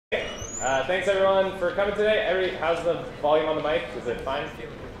Thanks everyone for coming today. How's the volume on the mic? Is it fine?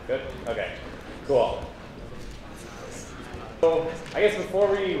 Good? Okay, cool. So I guess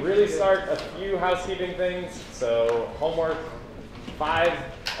before we really start, a few housekeeping things. So homework 5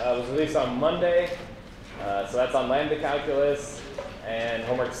 was released on Monday. So that's on Lambda Calculus. And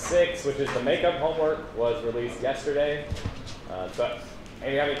homework 6, which is the makeup homework, was released yesterday. So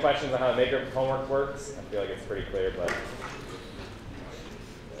if you have any questions on how the makeup homework works, I feel like it's pretty clear, but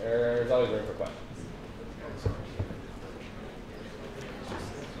there's always room for questions.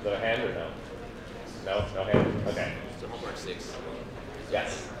 Is that a hand or no? No? No hand? Okay. So homework 6.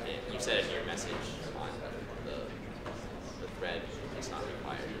 Yes. You said in your message on the thread it's not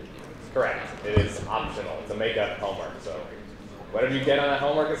required. Correct. It is optional. It's a makeup homework. So whatever you get on that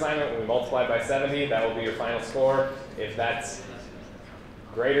homework assignment, when we multiply by 70, that will be your final score. If that's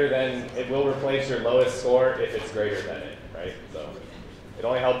greater than, it will replace your lowest score if it's greater than it, right? So it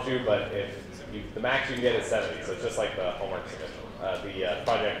only helps you, but if the max you can get is 70, so it's just like the homework submission, the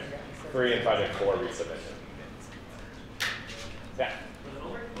project 3 and project 4 resubmission. Yeah.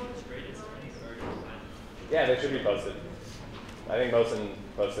 Yeah, they should be posted. I think Mosin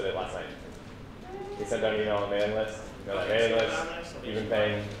posted it last night. He sent out an email on the mailing list. You know that mailing list you've been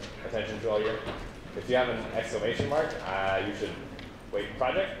paying attention to all year? If you have an exclamation mark, you should wait.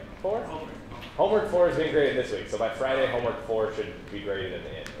 Project 4? Homework 4 is being graded this week, so by Friday, homework 4 should be graded in the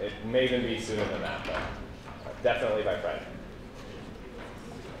end. It may even be sooner than that, but definitely by Friday.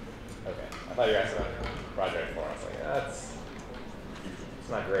 Okay, I thought you were asking about project 4. I was like, it's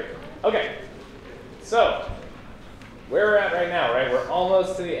not great. Okay, so where we're at right now, right? We're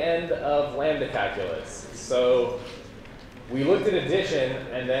almost to the end of Lambda Calculus. So we looked at addition,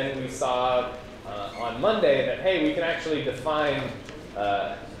 and then we saw on Monday that, hey, we can actually define,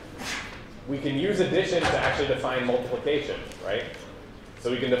 we can use addition to actually define multiplication, right?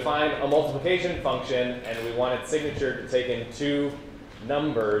 So we can define a multiplication function, and we want its signature to take in 2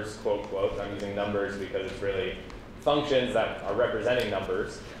 numbers, quote, quote. I'm using numbers because it's really functions that are representing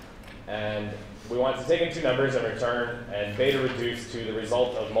numbers. And we want to take in 2 numbers and return and beta reduce to the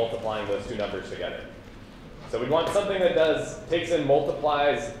result of multiplying those 2 numbers together. So we want something that takes in,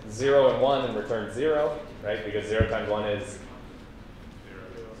 multiplies 0 and 1 and returns 0, right? Because 0 times 1 is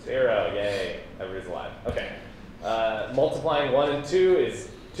 0. Yay, everybody's alive. Okay. Multiplying 1 and 2 is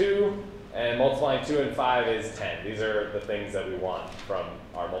 2, and multiplying 2 and 5 is 10. These are the things that we want from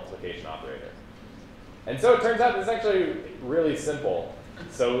our multiplication operator. And so it turns out it's actually really simple.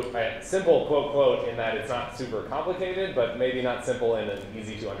 So simple, quote, quote, in that it's not super complicated, but maybe not simple in an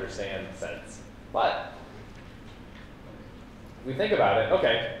easy to understand sense. But we think about it,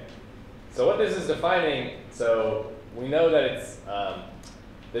 okay, so what this is defining, so we know that it's,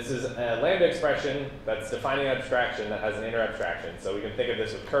 this is a lambda expression that's defining an abstraction that has an inner abstraction. So we can think of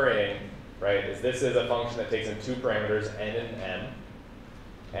this with currying, right, is this is a function that takes in 2 parameters, n and m,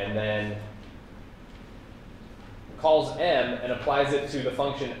 and then calls m and applies it to the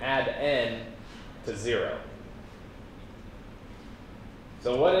function add n to 0.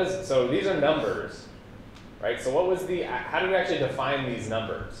 So these are numbers, right? So what was how did we actually define these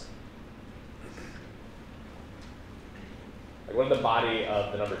numbers? Like what did the body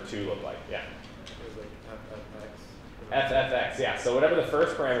of the number 2 look like? Yeah. It was like ffx, yeah. So whatever the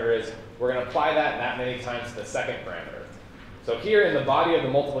first parameter is, we're going to apply that many times to the second parameter. So here in the body of the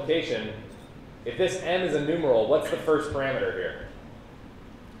multiplication, if this m is a numeral, what's the first parameter here?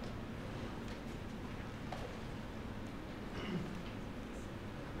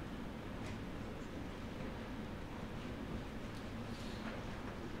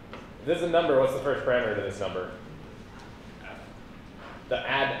 If this is a number, what's the first parameter to this number? The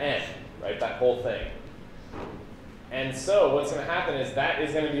add n, right? That whole thing. And so what's going to happen is that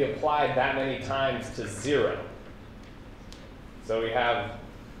is going to be applied that many times to 0. So we have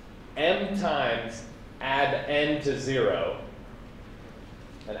m times add n to 0,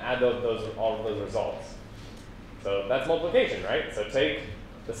 and add all of those results. So that's multiplication, right? So take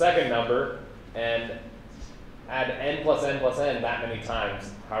the second number and add n plus n plus n that many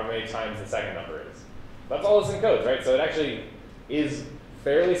times, however many times the second number is. That's all this encodes, right? So it actually is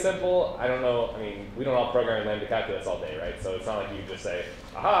fairly simple. I don't know, I mean, we don't all program in Lambda Calculus all day, right? So it's not like you just say,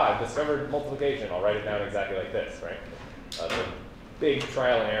 aha, I've discovered multiplication. I'll write it down exactly like this, right? It's a big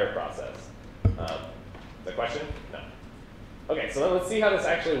trial and error process. The question? No. Okay, so then let's see how this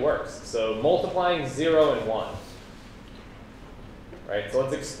actually works. So multiplying 0 and 1. Right, so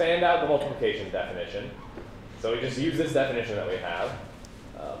let's expand out the multiplication definition. So we just use this definition that we have.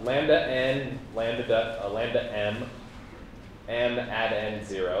 Lambda n, lambda m, m add n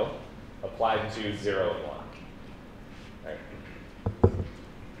 0, applied to 0 and 1. Right.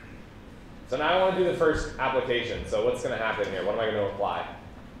 So now I want to do the first application. So what's going to happen here? What am I going to apply?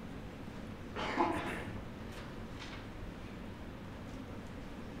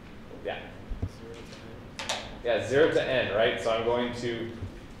 Yeah. 0 to n, right? So I'm going to,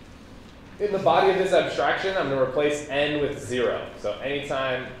 in the body of this abstraction, I'm going to replace n with 0. So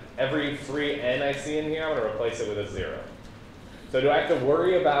anytime, every free n I see in here, I'm going to replace it with a 0. So do I have to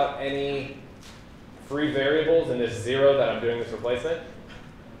worry about any free variables in this 0 that I'm doing this replacement?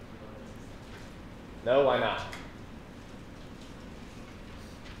 No, why not?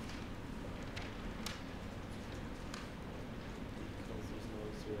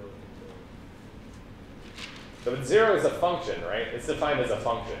 So 0 is a function, right? It's defined as a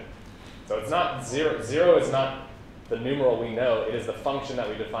function. So it's not 0. 0 is not the numeral we know. It is the function that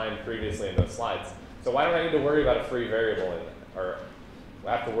we defined previously in those slides. So why don't I need to worry about a free variable in there? Or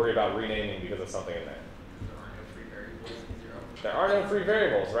I have to worry about renaming because of something in there? There are no free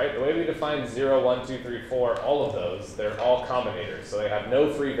variables, right? The way we define 0, 1, 2, 3, 4, all of those, they're all combinators. So they have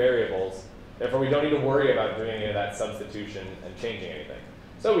no free variables. Therefore, we don't need to worry about doing any of that substitution and changing anything.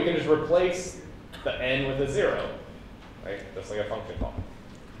 So we can just replace the n with a 0, right? Just like a function call.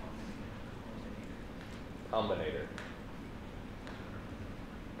 Combinator.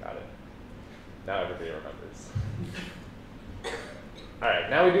 Got it. Now everybody remembers. All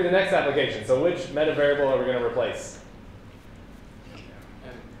right, now we do the next application. So which meta variable are we going to replace?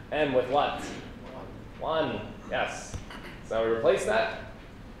 M with what? 1. Yes. So now we replace that.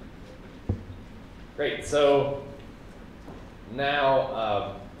 Great. So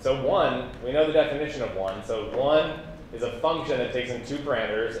now, so 1, we know the definition of 1. So 1 is a function that takes in 2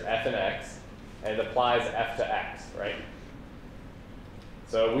 parameters, f and x, and it applies f to x, right?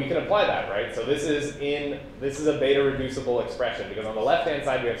 So we can apply that, right? So this is a beta reducible expression because on the left-hand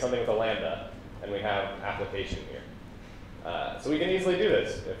side we have something with a lambda, and we have application here. So we can easily do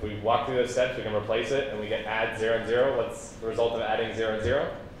this. If we walk through those steps, we can replace it, and we get add 0 and 0. What's the result of adding 0 and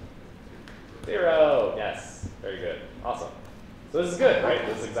 0? 0. Yes. Very good. Awesome. So this is good, right?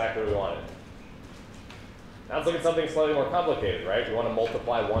 This is exactly what we wanted. Now let's look at something slightly more complicated, right? We want to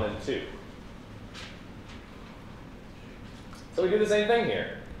multiply 1 and 2. So we do the same thing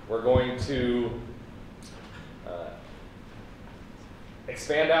here. We're going to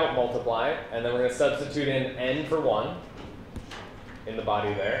expand out multiply, and then we're going to substitute in n for 1 in the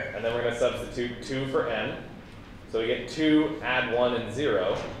body there, and then we're going to substitute 2 for n. So we get 2, add 1, and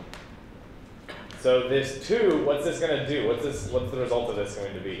 0. So this 2, what's this going to do? What's the result of this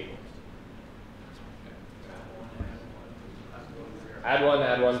going to be? Add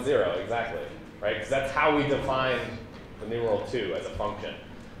 1, 0, exactly. Right? Because that's how we define the numeral 2 as a function.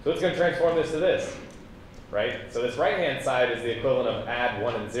 So it's going to transform this to this. Right? So this right-hand side is the equivalent of add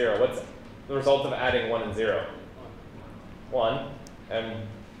 1 and 0. What's the result of adding 1 and 0? 1. And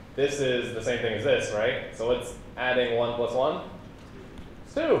this is the same thing as this, right? So what's adding 1 plus 1?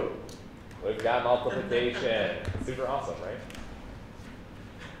 It's 2. We've got multiplication. Super awesome, right?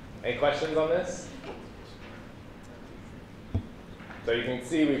 Any questions on this? So you can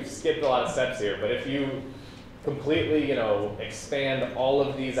see we've skipped a lot of steps here, but if you completely, expand all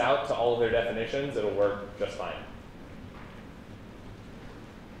of these out to all of their definitions, it'll work just fine.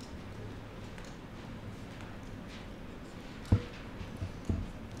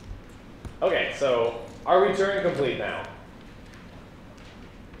 Okay, so are we Turing complete now?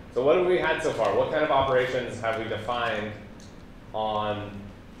 So what have we had so far? What kind of operations have we defined on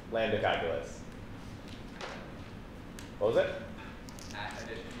Lambda Calculus? What was it?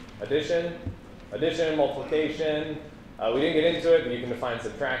 Addition. Addition, multiplication. We didn't get into it, but you can define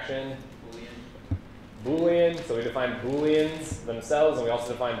subtraction. Boolean. So we defined Booleans themselves, and we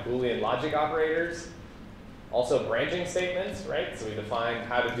also defined Boolean logic operators. Also branching statements, right? So we defined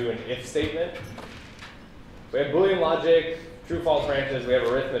how to do an if statement. We have Boolean logic, true false branches, we have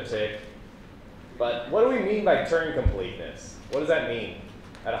arithmetic. But what do we mean by Turing completeness? What does that mean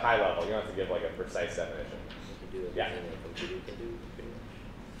at a high level? You don't have to give like a precise definition. You can do everything a computer can do, pretty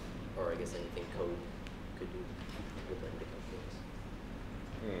much. Or I guess anything code could do with Lambda Calculus.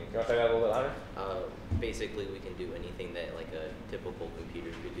 You want to say that a little bit louder? Basically, we can do anything that like a typical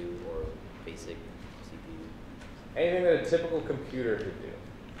computer could do, or basic CPU. Anything that a typical computer could do.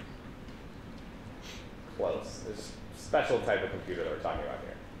 Close. There's a special type of computer that we're talking about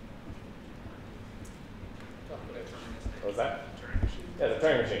here. What was that? Yeah, the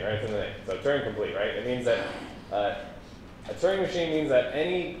Turing machine, right? It's in the name. So Turing complete, right? It means that a Turing machine means that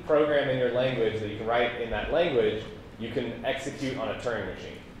any program in your language that you can write in that language, you can execute on a Turing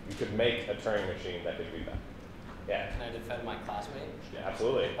machine. You could make a Turing machine that could do that. Yeah? Can I defend my classmate? Yeah,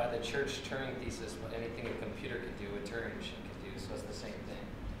 absolutely. By the church Turing thesis, anything a computer could do, a Turing machine could do, so it's the same thing.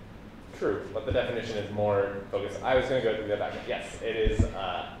 true, but the definition is more focused. I was going to go through that back. Yes, it is.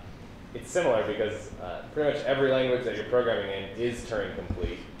 It's similar because pretty much every language that you're programming in is Turing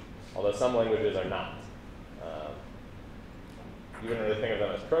complete, although some languages are not. You wouldn't really think of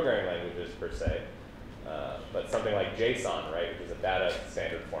them as programming languages per se, but something like JSON, right, which is a data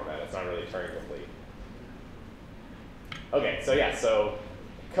standard format, it's not really Turing complete. Okay, so yeah, so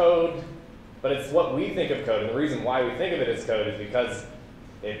code, but it's what we think of code, and the reason why we think of it as code is because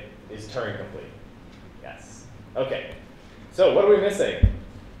it is Turing complete. Yes. Okay. So what are we missing?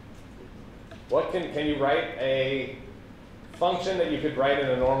 What can you write a function that you could write in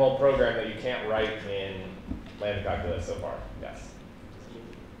a normal program that you can't write in Lambda Calculus so far? Yes.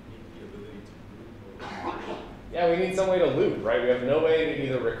 Yeah, we need some way to loop, right? We have no way to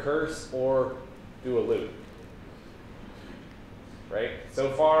either recurse or do a loop. Right?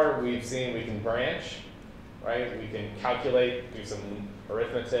 So far, we've seen we can branch, right? We can calculate, do some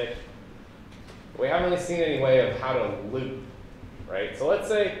arithmetic. We haven't really seen any way of how to loop, right? So let's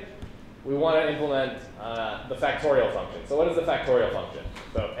say we want to implement the factorial function. So what is the factorial function?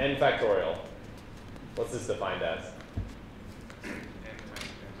 So n factorial. What's this defined as?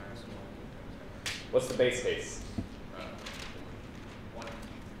 What's the base case? 1. Is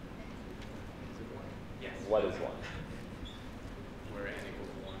it 1? Yes. What is 1? Where n equals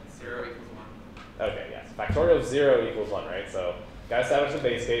 1. 0 equals 1. Okay, yes. Factorial of 0 equals 1, right? So gotta establish the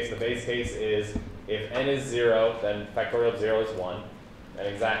base case. The base case is if n is 0, then factorial of 0 is 1. And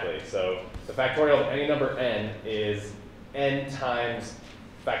exactly. So the factorial of any number n is n times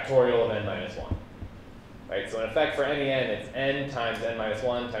factorial of n minus 1. Right? So in effect, for any n, it's n times n minus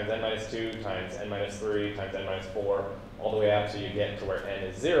 1 times n minus 2 times n minus 3 times n minus 4, all the way up till you get to where n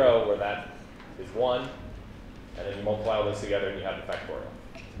is 0, where that is 1. And then you multiply all those together and you have the factorial.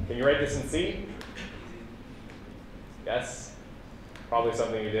 Can you write this in C? Yes? Probably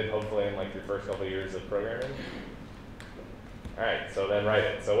something you did hopefully in like your first couple of years of programming. All right, so then write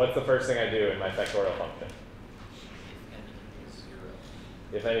it. So what's the first thing I do in my factorial function? If n equals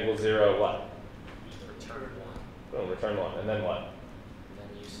 0, If n equals 0, what? return 1. Boom, return 1. And then what? Then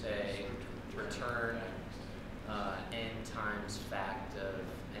you say return n times fact of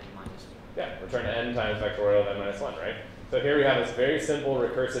n minus 1. Yeah, return n times factorial of n minus 1, right? So here we have this very simple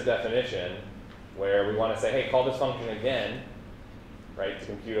recursive definition where we want to say, hey, call this function again, right, to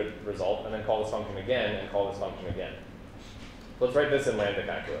compute a result, and then call this function again, and call this function again. Let's write this in Lambda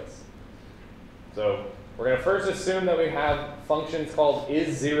Calculus. So we're going to first assume that we have functions called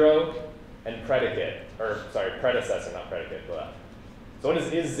is0 and predicate, or sorry, predecessor, not predicate. But so what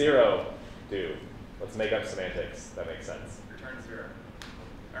does is0 do? Let's make up semantics. That makes sense. Return 0.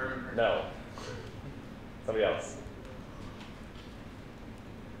 I remember. No. Somebody else.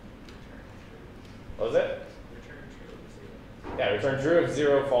 What was it? Return true of 0. Yeah, return true if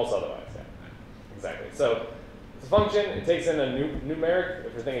 0, false otherwise. Yeah, exactly. So it's a function. It takes in a numeric.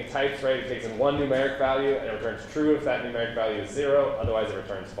 If you're thinking types, right, it takes in one numeric value and it returns true if that numeric value is 0. Otherwise, it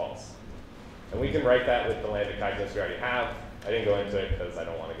returns false. And we can write that with the Lambda calculus we already have. I didn't go into it because I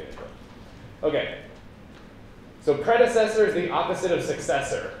don't want to get into it. Okay. So predecessor is the opposite of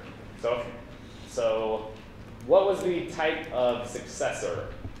successor. So what was the type of successor?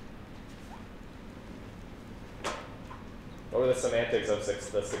 What were the semantics of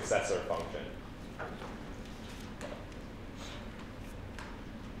the successor function?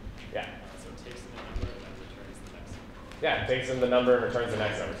 Yeah. So it takes in the number and returns the next number. Yeah, it takes in the number and returns the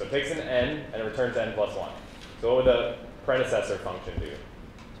next number. So it takes in n and it returns n plus 1. So what would the predecessor function do?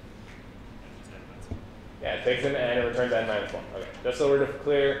 Yeah, it takes in n and returns n minus 1. Okay, just so we're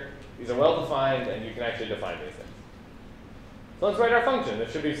clear, these are well defined and you can actually define these things. So let's write our function.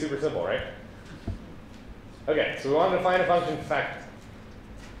 This should be super simple, right? Okay, so we want to define a function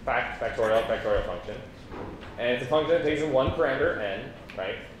factorial function. And it's a function that takes in one parameter, n,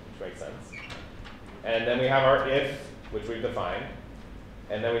 right? Which makes sense. And then we have our if, which we've defined.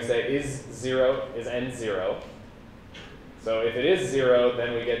 And then we say is n 0? So if it is 0,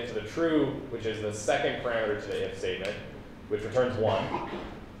 then we get to the true, which is the second parameter to the if statement, which returns 1,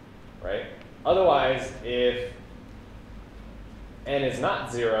 right? Otherwise, if n is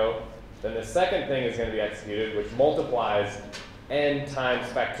not 0, then the second thing is going to be executed, which multiplies n times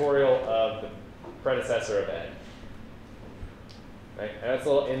factorial of the predecessor of n. Right? And that's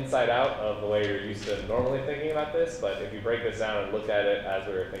a little inside out of the way you're used to normally thinking about this, but if you break this down and look at it as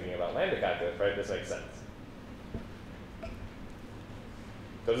we were thinking about Lambda Calculus, right, this makes sense.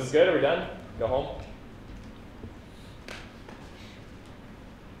 So is this good? Are we done? Go home?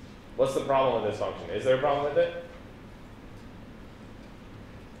 What's the problem with this function? Is there a problem with it?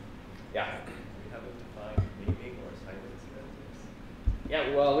 Yeah. We haven't defined naming or assignment semantics.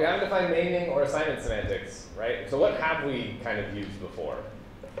 Yeah, well, we haven't defined naming or assignment semantics, right? So what have we kind of used before?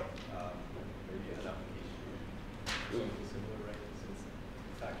 Maybe an application. Ooh. Something similar, right? Since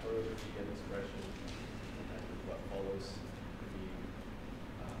factorial would be an expression, and what follows could be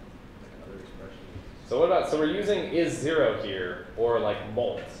like another expression. So what about, so we're using is 0 here, or like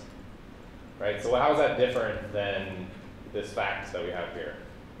molt, right? So how is that different than this fact that we have here?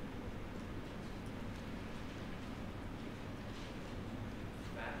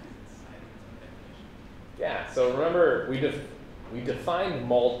 Yeah, so remember, we defined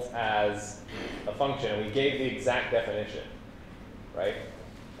molt as a function, and we gave the exact definition, right?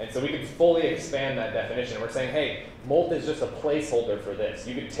 And so we could fully expand that definition. We're saying, hey, molt is just a placeholder for this.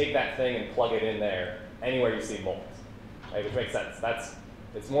 You could take that thing and plug it in there anywhere you see molt, right? Which makes sense.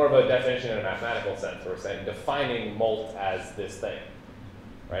 It's more of a definition in a mathematical sense. We're saying defining molt as this thing,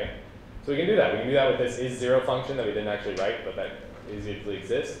 right? So we can do that. We can do that with this is0 function that we didn't actually write, but that easily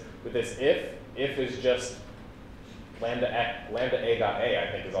exists. With this if is just lambda a dot a,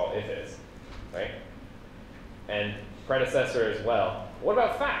 I think is all if is, right? And predecessor as well. What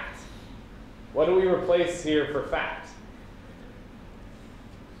about fact? What do we replace here for fact?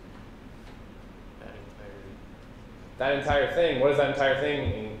 That entire thing. What does that entire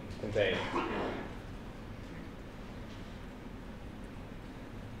thing contain? All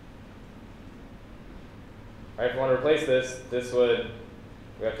right, if we want to replace this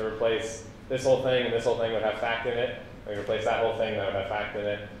we have to replace this whole thing, and this whole thing would have fact in it. We replace that whole thing that would have fact in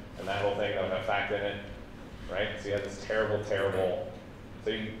it, and that whole thing that would have fact in it, right? So you have this terrible, terrible. So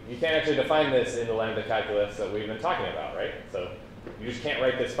you can't actually define this in the Lambda Calculus that we've been talking about, right? So you just can't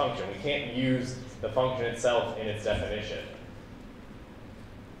write this function. We can't use the function itself in its definition.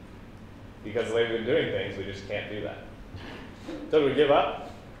 Because the way we've been doing things, we just can't do that. So do we give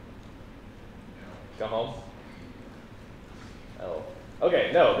up? Go home? Oh.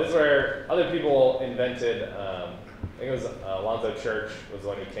 Okay, no, this is where other people invented, I think it was Alonzo Church was the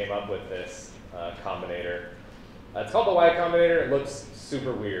one who came up with this combinator. It's called the Y Combinator. It looks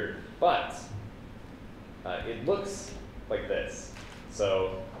super weird, but it looks like this.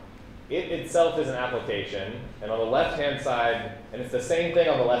 So it itself is an application, and on the left-hand side, and it's the same thing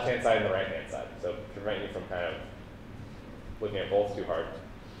on the left-hand side and the right-hand side, so to prevent you from kind of looking at both too hard.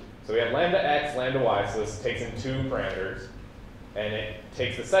 So we have lambda x, lambda y, so this takes in 2 parameters. And it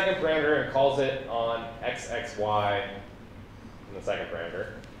takes the second parameter and calls it on x, x, y in the second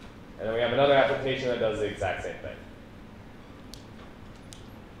parameter. And then we have another application that does the exact same thing.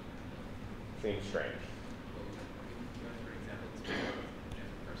 Seems strange.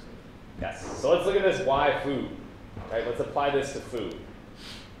 Yes. So let's look at this y food. Right? Let's apply this to food.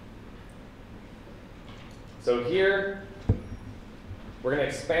 So here, we're going to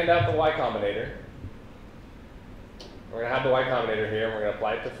expand out the Y Combinator. We're going to have the Y Combinator here, and we're going to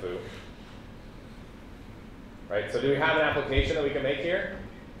apply it to foo. Right? So do we have an application that we can make here?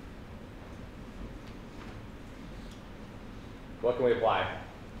 What can we apply?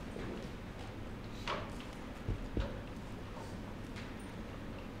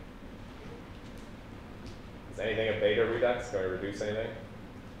 Is anything a beta redux? Can we reduce anything?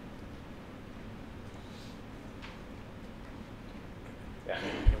 Yeah.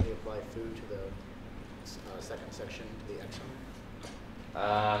 Can we apply foo to the second section to the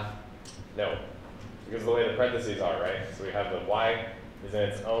exon? No, because of the way the parentheses are, right? So we have the y is in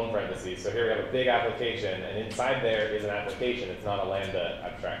its own parentheses. So here we have a big application, and inside there is an application. It's not a lambda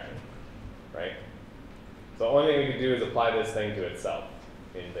abstraction, right? So the only thing we can do is apply this thing to itself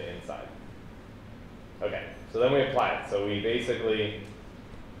in the inside. Okay, so then we apply it. So we basically,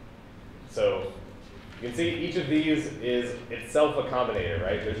 so you can see each of these is itself a combinator,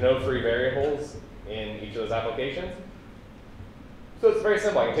 right? There's no free variables in each of those applications. So it's very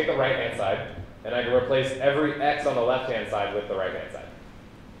simple. I can take the right-hand side, and I can replace every x on the left-hand side with the right-hand side.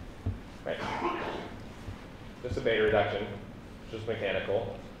 Right? Just a beta reduction, just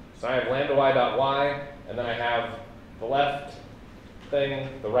mechanical. So I have lambda y dot y, and then I have the left thing,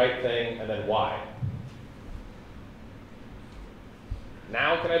 the right thing, and then y.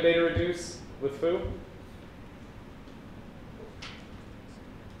 Now can I beta reduce with foo?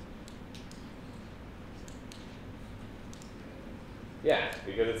 Yeah,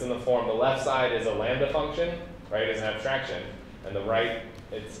 because it's in the form, the left side is a lambda function, right, is an abstraction, and the right,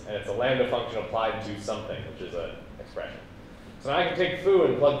 it's a lambda function applied to something, which is an expression. So now I can take foo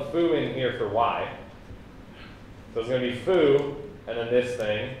and plug foo in here for y. So it's going to be foo, and then this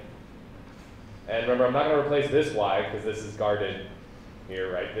thing. And remember, I'm not going to replace this y, because this is guarded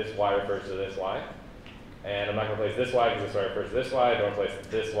here, right? This y refers to this y. And I'm not going to replace this y, because this y refers to this y. I don't replace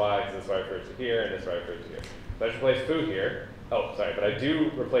this y, because this y refers to here, and this y refers to here. So I just replace foo here. oh, sorry, but I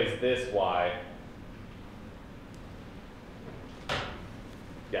do replace this y.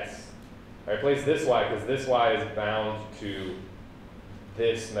 Yes. I replace this y because this y is bound to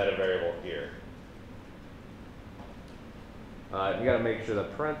this meta variable here. You got to make sure the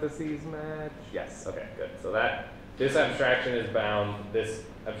parentheses match. Yes, okay, good. So this abstraction is bound, this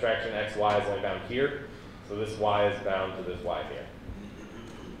abstraction xy is only bound here. So this y is bound to this y here.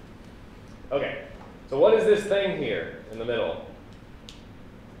 Okay, so what is this thing here in the middle?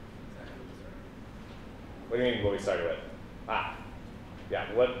 What do you mean what we started with? Ah, yeah,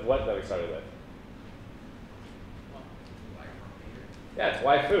 what that we started with? Yeah, it's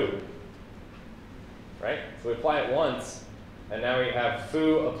y foo, right? So we apply it once, and now we have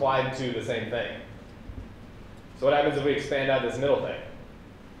foo applied to the same thing. So what happens if we expand out this middle thing?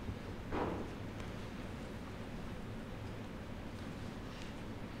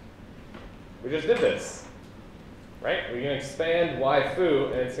 We just did this, right? We can expand y foo,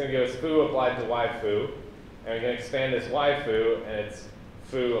 and it's going to give us foo applied to y foo. And we can expand this y foo, and it's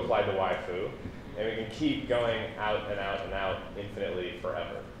foo applied to y foo. And we can keep going out and out and out infinitely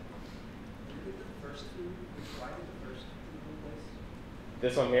forever. Did the first foo? Why did the first foo replace?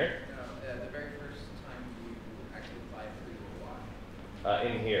 This one here? No, the very first time you actually applied foo to y.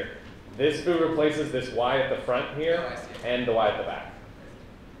 In here. This foo replaces this y at the front here Oh, I see. and the y at the back.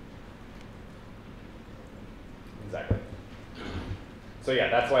 Exactly. So yeah,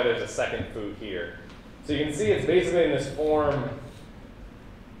 that's why there's a second foo here. So you can see it's basically in this form,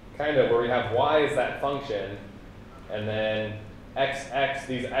 kind of, where we have y is that function, and then x,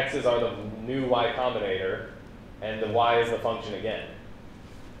 these x's are the new y combinator, and the y is the function again.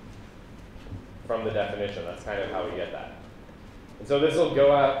 From the definition, that's kind of how we get that. And so this will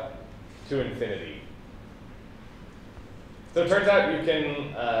go out to infinity. So it turns out you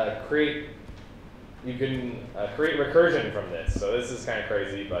can create recursion from this. So this is kind of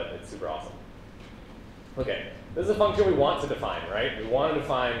crazy, but it's super awesome. Okay, this is a function we want to define, right? We want to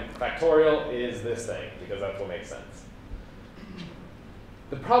define factorial is this thing, because that's what makes sense.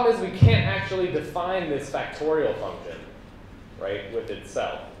 The problem is we can't actually define this factorial function, right, with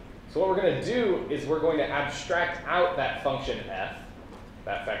itself. So what we're going to do is we're going to abstract out that function f,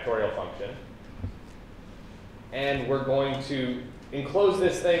 that factorial function, and we're going to enclose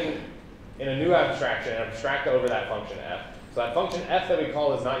this thing in a new abstraction and abstract over that function f. So that function f that we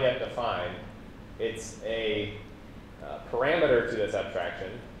call is not yet defined. It's a parameter to this abstraction.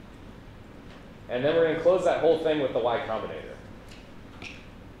 And then we're going to close that whole thing with the y combinator.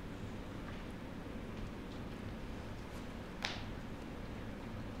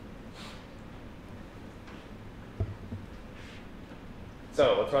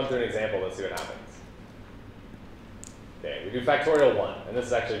 So let's run through an example. Let's see what happens. Okay, we do factorial 1. And this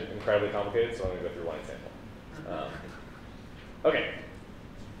is actually incredibly complicated, so I'm going to go through one example. Okay.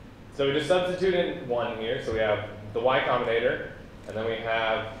 So we just substitute in 1 here. So we have the y combinator, and then we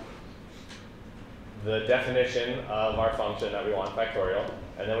have the definition of our function that we want factorial,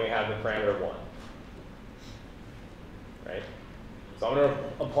 and then we have the parameter 1. Right? So I'm going to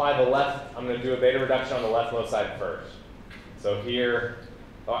apply the left, I'm going to do a beta reduction on the leftmost side first. So here,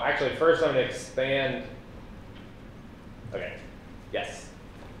 oh, actually first I'm going to expand, okay, yes.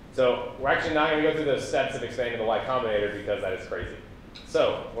 So we're actually not going to go through the steps of expanding the y combinator because that is crazy.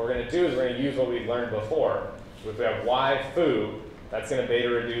 So what we're going to do is we're going to use what we learned before. If we have y foo, that's going to beta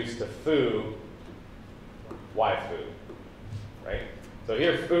reduce to foo y foo, right? So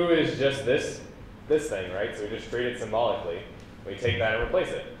here foo is just this thing, right? So we just treat it symbolically. We take that and replace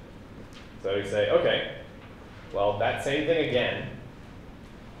it. So we say, okay, well, that same thing again,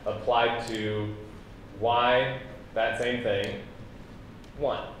 applied to y, that same thing,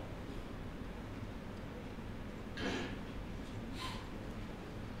 1.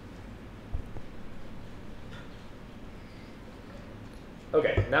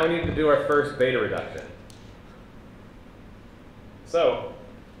 Okay, now we need to do our first beta reduction. So,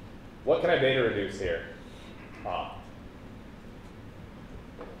 what can I beta reduce here?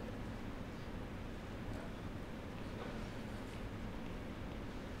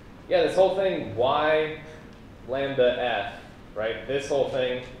 Yeah, this whole thing, y lambda f, right? This whole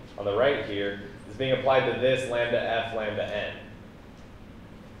thing on the right here is being applied to this lambda f lambda n.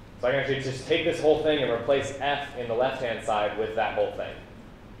 So I can actually just take this whole thing and replace f in the left-hand side with that whole thing,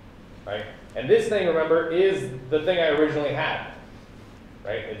 right? And this thing, remember, is the thing I originally had,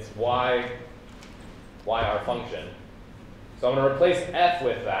 right? It's y our function. So I'm going to replace f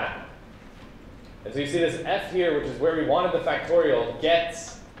with that. And so you see this f here, which is where we wanted the factorial,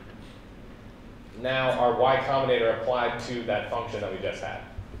 gets now our y combinator applied to that function that we just had.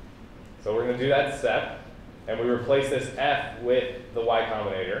 So we're going to do that step. and we replace this f with the y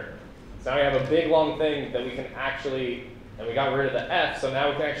combinator. So now we have a big long thing that we can actually, and we got rid of the f, so now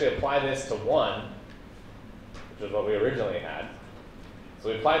we can actually apply this to 1, which is what we originally had. So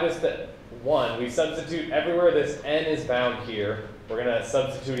we apply this to 1. We substitute everywhere this n is bound here, we're going to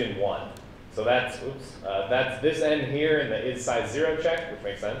substitute in 1. So that's, that's this n here in the is size 0 check, which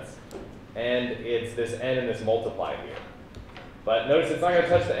makes sense. And it's this n and this multiply here. But notice it's not going to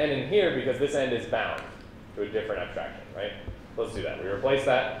touch the n in here because this n is bound to a different abstraction, right? Let's do that. We replace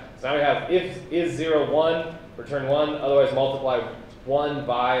that. So now we have if is 0, 1, return 1, otherwise multiply 1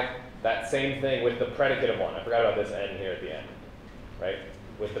 by that same thing with the predicate of 1. I forgot about this n here at the end, right?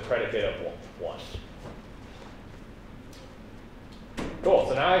 With the predicate of 1. Cool,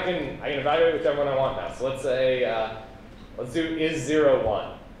 so now I can evaluate whichever one I want now. So let's say, let's do is 0,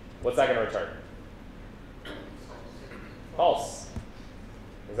 1. What's that going to return? False.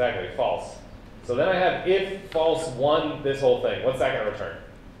 Exactly, false. So then I have if false 1, this whole thing. What's that going to return?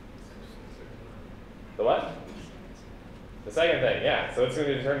 The what? The second thing, yeah. So it's going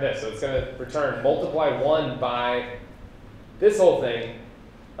to return this. So it's going to return multiply 1 by this whole thing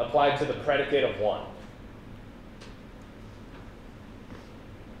applied to the predicate of 1.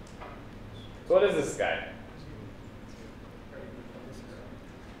 So what is this guy?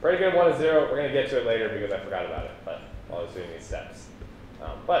 Predicate of 1 is 0. We're going to get to it later because I forgot about it, but while I was doing these steps.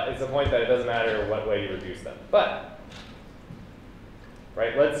 But it's the point that it doesn't matter what way you reduce them. But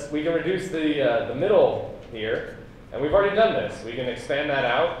right, we can reduce the middle here, and we've already done this. We can expand that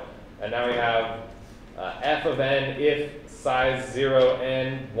out, and now we have f of n if size 0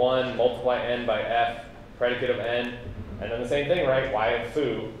 n 1 multiply n by f predicate of n, and then the same thing, right? Y of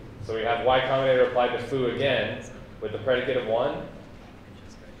foo. So we have y combinator applied to foo again with the predicate of 1.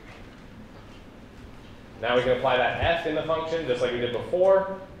 Now we can apply that f in the function just like we did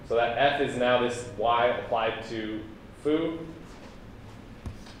before. So that f is now this y applied to foo.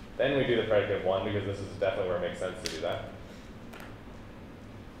 Then we do the predicate of 1 because this is definitely where it makes sense to do that.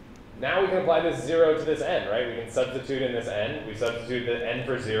 Now we can apply this 0 to this n, right? We can substitute in this n. We substitute the n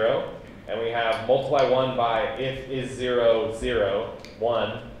for 0. And we have multiply 1 by if is 0, 0,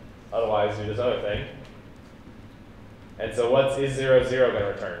 1. Otherwise, do this other thing. And so what's is 0, 0 going to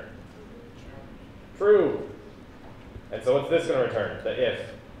return? True. And so what's this going to return? The if.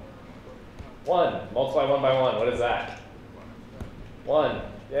 1. Multiply 1 by 1. What is that? 1.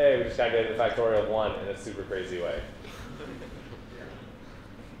 Yay, we just calculated the factorial of 1 in a super crazy way.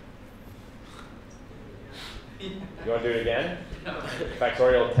 You want to do it again? No.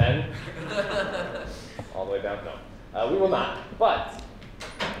 Factorial of 10? All the way down? No. We will not. But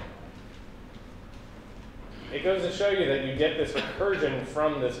it goes to show you that you get this recursion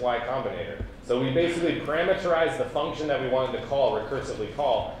from this y combinator. So we basically parameterize the function that we wanted to call, recursively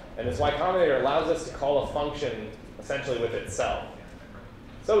call, and this y combinator allows us to call a function essentially with itself.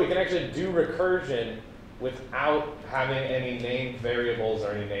 So we can actually do recursion without having any named variables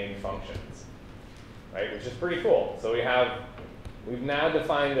or any named functions, right? Which is pretty cool. So we've now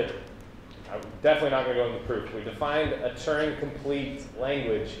defined it. I'm definitely not going to go into the proof. We defined a Turing complete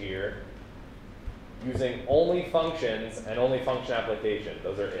language here using only functions and only function application.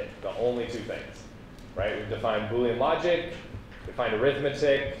 Those are it, the only two things, right? We've defined Boolean logic, defined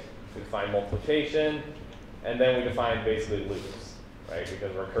arithmetic, we defined multiplication, and then we defined basically loops, right?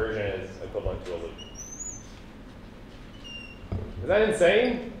 Because recursion is equivalent to a loop. Is that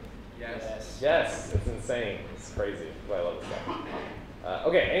insane? Yes. Yes, it's insane. It's crazy. That's why I love this stuff.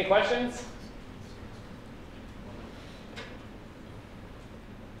 Okay, any questions?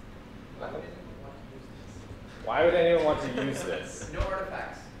 Why would anyone want to use this? No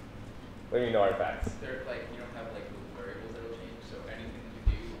artifacts. What do you mean no artifacts? They're like, you don't have like variables that'll change, so anything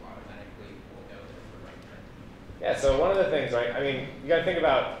you do automatically will know that it's the right turn. Yeah, so one of the things, right, I mean, you got to think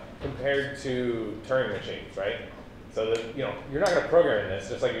about compared to Turing machines, right? So that, you know, you're not going to program in this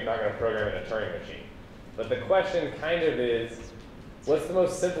just like you're not going to program in a Turing machine. But the question kind of is, what's the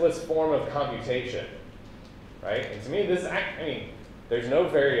most simplest form of computation, right? And to me, this, I mean, there's no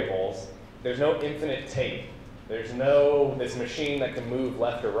variables, there's no infinite tape. There's no this machine that can move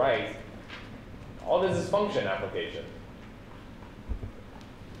left or right. All this is function application.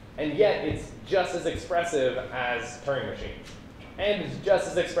 And yet it's just as expressive as Turing machines. And it's just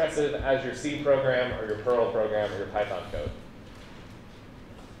as expressive as your C program or your Perl program or your Python code.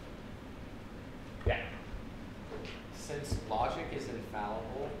 Yeah. Since logic is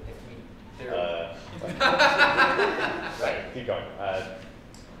infallible, if we Right, keep going.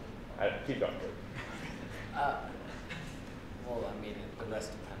 Keep going. Well, I mean, the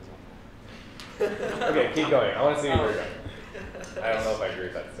rest depends on that. Okay, keep going. I want to see where you're going. I don't know if I agree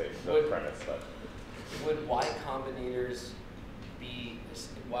with that statement, the premise, but. Would Y combinators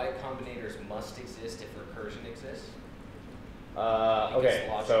must exist if recursion exists? Okay,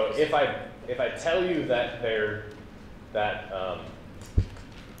 Because so logic if I tell you that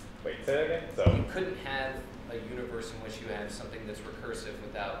wait, say that again. So you couldn't have a universe in which you have something that's recursive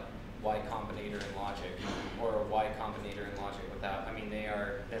without Y combinator in logic, or a Y combinator in logic without. I mean, they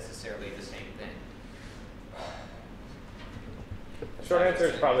are necessarily the same thing. short answer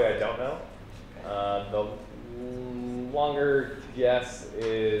is probably I don't know. Okay. The longer guess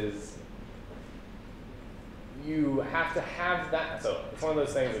is you have to have that. So it's one of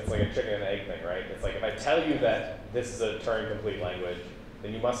those things. It's like a chicken and egg thing, right? It's like if I tell you that this is a Turing complete language,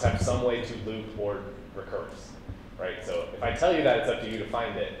 then you must have some way to loop or recurse, right? So if I tell you that, it's up to you to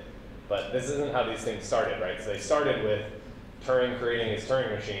find it. But this isn't how these things started, right? So they started with Turing creating his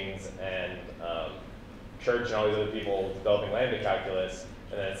Turing machines and Church and all these other people developing Lambda Calculus.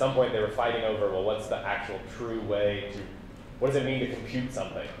 And then at some point they were fighting over, well, what's the actual true way to, what does it mean to compute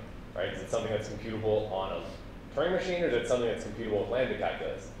something, right? Is it something that's computable on a Turing machine, or is it something that's computable with Lambda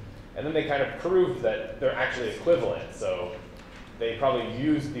Calculus? And then they kind of proved that they're actually equivalent. So they probably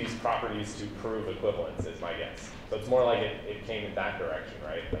used these properties to prove equivalence, is my guess. So it's more like it came in that direction,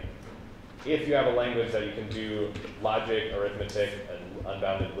 right? Like, if you have a language that you can do logic, arithmetic, and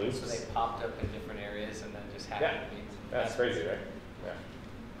unbounded loops. So they popped up in different areas and then just happened to be. That's crazy, right? Yeah.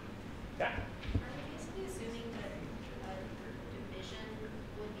 Yeah. Are you basically assuming that division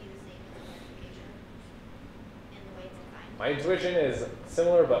would be the same as multiplication in the way it's defined? My intuition is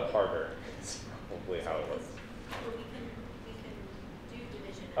similar but harder. It's probably how it works. Well, we can do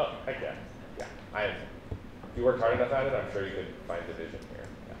division. Oh, heck yeah. Yeah. If you worked hard enough at it, I'm sure you could find division here.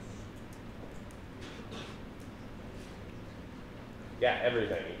 Yeah,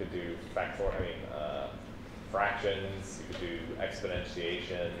 everything. You could do fractions, you could do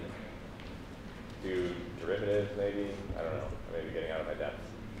exponentiation, do derivatives maybe. I don't know. I may be getting out of my depth,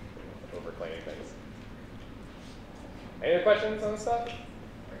 overclaiming things. Any other questions on this stuff?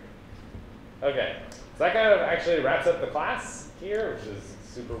 Okay. So that kind of actually wraps up the class here, which is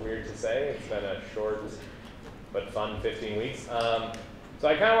super weird to say. It's been a short but fun 15 weeks. So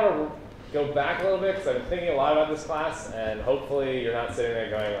I kind of want to go back a little bit because I've been thinking a lot about this class, and hopefully you're not sitting there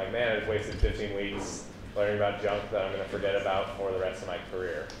going like, man, I just wasted 15 weeks learning about junk that I'm going to forget about for the rest of my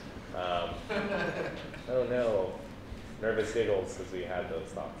career. Oh no, nervous giggles because we had those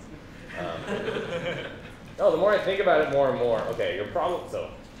thoughts. No, the more I think about it more and more, okay, you're probably,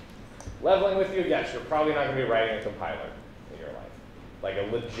 so leveling with you, yes, you're probably not going to be writing a compiler in your life. Like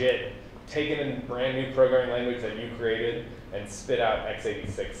a legit, taken in brand new programming language that you created and spit out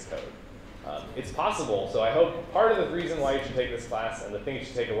x86 code. It's possible, so I hope part of the reason why you should take this class and the thing you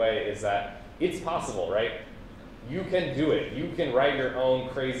should take away is that it's possible, right? You can do it. You can write your own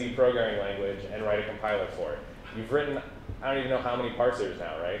crazy programming language and write a compiler for it. You've written, I don't even know how many parsers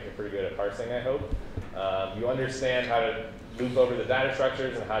now, right? You're pretty good at parsing, I hope. You understand how to loop over the data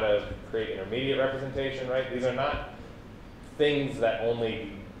structures and how to create intermediate representation, right? These are not things that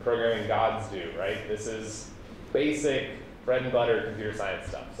only programming gods do, right? This is basic bread and butter computer science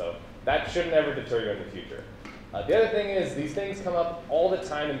stuff. So that should never deter you in the future. The other thing is these things come up all the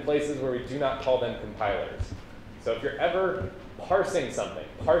time in places where we do not call them compilers. So if you're ever parsing something,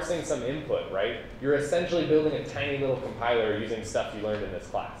 parsing some input, right, you're essentially building a tiny little compiler using stuff you learned in this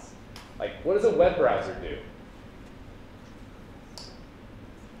class. Like, what does a web browser do?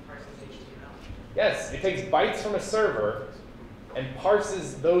 Parses HTML. Yes, it takes bytes from a server and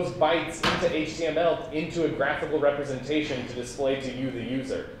parses those bytes into HTML into a graphical representation to display to you, the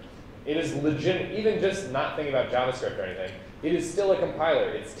user. It is legit, even just not thinking about JavaScript or anything, it is still a compiler.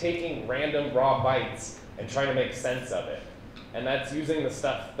 It's taking random raw bytes and trying to make sense of it. And that's using the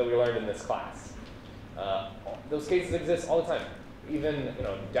stuff that we learned in this class. Those cases exist all the time. Even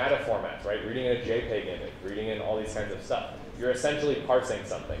data formats, right? Reading in a JPEG image, reading in all these kinds of stuff. You're essentially parsing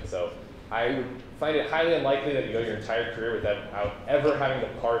something. So I would find it highly unlikely that you go your entire career without ever having to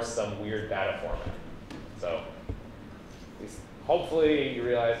parse some weird data format. So hopefully you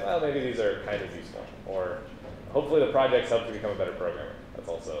realize, well, maybe these are kind of useful. Or hopefully the projects help you become a better programmer. That's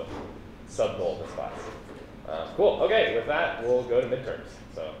also a sub-goal of this class. Cool. OK, with that, we'll go to midterms.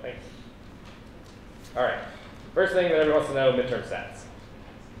 So thanks. All right. First thing that everyone wants to know, midterm stats.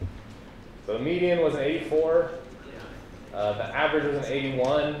 So the median was an 84. The average was an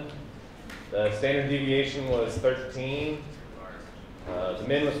 81. The standard deviation was 13. The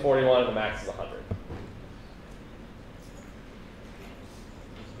min was 41, and the max is 100.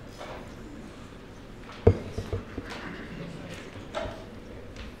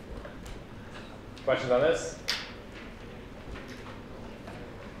 Questions on this?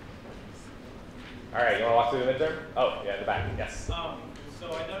 All right, you want to walk through the midterm? Oh, yeah, in the back. Yes. So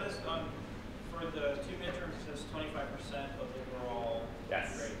I noticed for the two midterms, it says 25% of the overall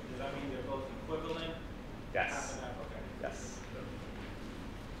Yes. grade. Does that mean they're both equivalent? Yes. Half and half, okay. Yes.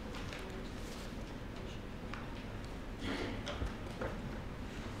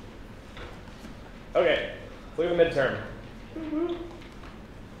 Okay, look at the midterm.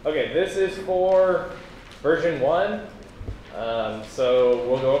 Okay, this is for version 1. So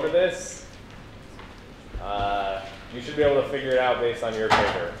we'll go over this. You should be able to figure it out based on your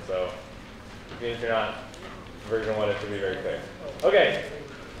paper. So even if you're not version 1, it should be very clear. Okay.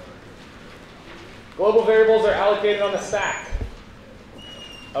 Global variables are allocated on the stack.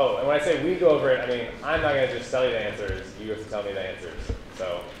 Oh, and when I say we go over it, I mean I'm not going to just tell you the answers. You have to tell me the answers.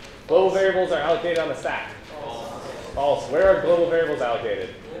 So global variables are allocated on the stack. False. False. Where are global variables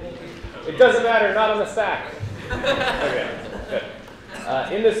allocated? It doesn't matter, not on the stack. Okay, good.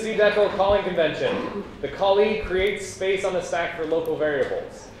 In the CDECL calling convention, the callee creates space on the stack for local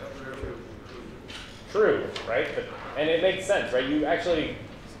variables. True, right? And it makes sense, right? You actually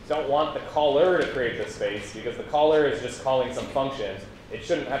don't want the caller to create the space because the caller is just calling some function. It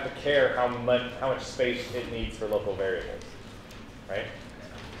shouldn't have to care how much space it needs for local variables, right?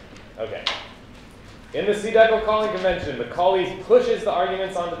 Okay. In the CDECL calling convention, the callee pushes the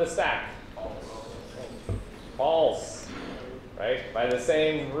arguments onto the stack. False, right? By the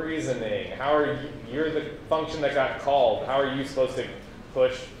same reasoning. How are you're the function that got called. How are you supposed to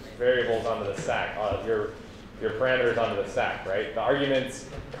push variables onto the stack, your parameters onto the stack, right? The arguments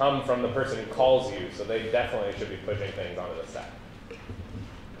come from the person who calls you, so they definitely should be pushing things onto the stack.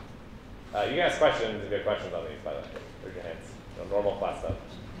 You can ask questions if you have questions on these, by the way. Raise your hands. No, normal class stuff.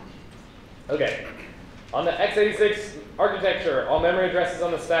 Okay. On the x86 architecture, all memory addresses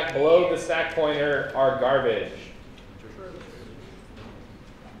on the stack below the stack pointer are garbage.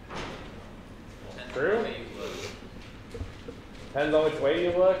 True? Depends on which way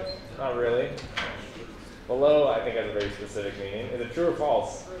you look. Not really. Below, I think, has a very specific meaning. Is it true or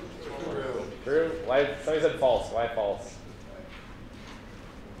false? True. True? Why? Somebody said false. Why false?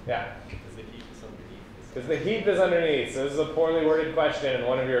 Yeah. Because the heap is underneath. Because the heap is underneath. So this is a poorly worded question, and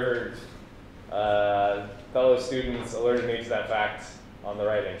one of your fellow students alerted me to that fact on the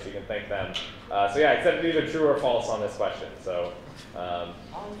writing, so you can thank them. So yeah, except either true or false on this question. So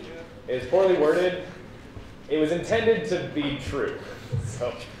it is poorly worded. It was intended to be true.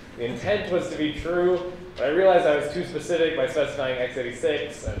 So the intent was to be true, but I realized I was too specific by specifying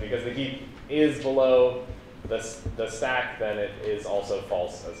x86, and because the heap is below the stack, then it is also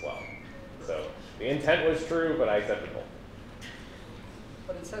false as well. So the intent was true, but I accepted both.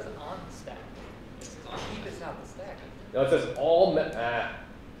 But it says on the stack. Heap is not the stack. No, it says all, but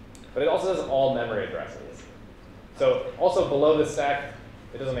it also says all memory addresses. So also below the stack,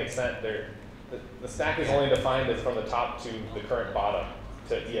 it doesn't make sense. The stack is only defined as from the top to the current bottom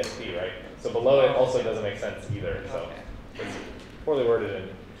to ESP, right? So below it also doesn't make sense either. So it's poorly worded in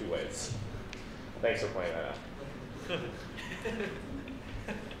two ways. Thanks for pointing that out.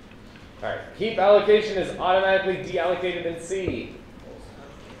 All right, heap allocation is automatically deallocated in C.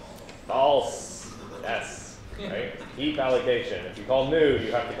 False. Yes. Right? Heap allocation. If you call new,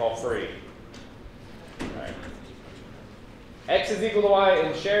 you have to call free. All right. X is equal to y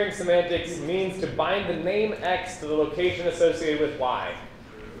in sharing semantics means to bind the name X to the location associated with Y.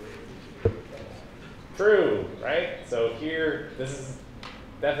 True, right? So here, this is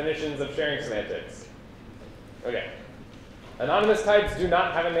definitions of sharing semantics. Okay. Anonymous types do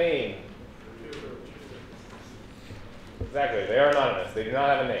not have a name. Exactly, they are anonymous. They do not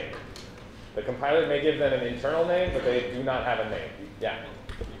have a name. The compiler may give them an internal name, but they do not have a name. Yeah?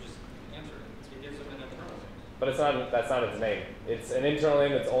 You just answer it. It gives them an internal name. But it's not, that's not its name. It's an internal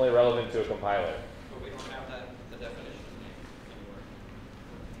name that's only relevant to a compiler. But we don't have the definition of name anywhere.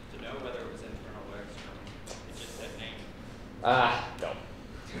 To know whether it was internal or external. It just said name.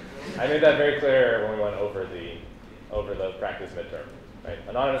 No. I made that very clear when we went over the practice midterm. Right?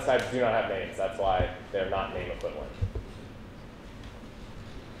 Anonymous types do not have names. That's why they're not name equivalent.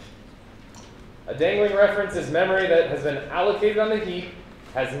 A dangling reference is memory that has been allocated on the heap,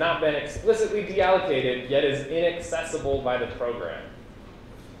 has not been explicitly deallocated, yet is inaccessible by the program.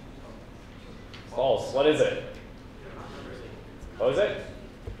 False. What is it? What was it?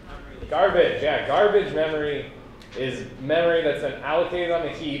 Garbage. Yeah, garbage memory is memory that's been allocated on the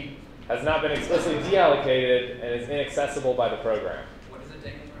heap, has not been explicitly deallocated, and is inaccessible by the program. What is a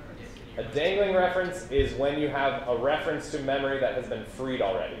dangling reference? A dangling reference is when you have a reference to memory that has been freed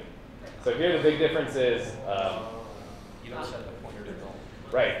already. So here the big difference is you don't set the pointer to null.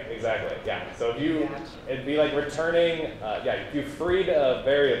 Right, exactly, yeah. So if you, it'd be like returning, yeah, if you freed a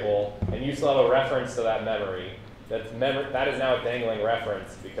variable and you still have a reference to that memory, that is now a dangling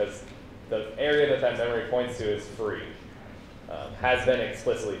reference because the area that that memory points to is free, has been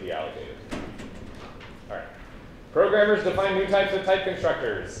explicitly deallocated. All right. Programmers define new types of type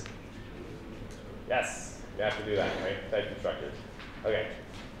constructors. Yes, you have to do that, right? Type constructors. Okay.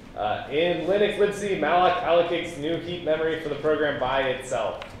 In Linux libc, malloc allocates new heap memory for the program by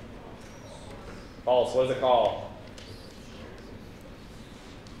itself. False. What does it call?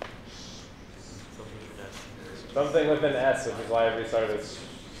 Something with an S, which is why I restarted this.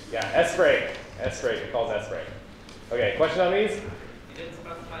 Yeah, S-break. S-break. It calls S-break. Okay, question on these? You didn't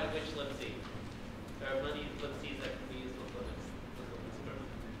specify which libc. There are many libcs that can be used with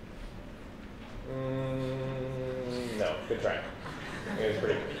Linux. No, good try. It was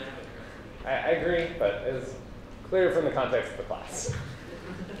pretty good. I agree, but it's clear from the context of the class.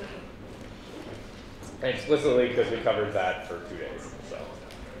 And explicitly because we covered that for 2 days. So,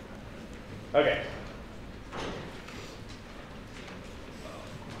 okay.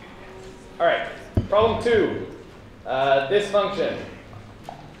 All right, problem 2. This function,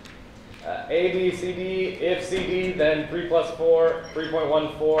 a, b, c, d, if c, d, then 3 plus 4,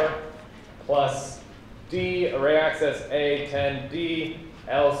 3.14, plus d, array access a, 10, d,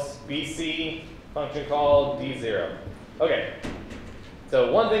 else bc, function called d0. Okay,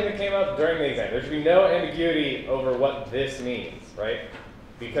 so one thing that came up during the exam, there should be no ambiguity over what this means, right?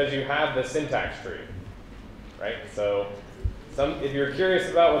 Because you have the syntax tree, right? So if you're curious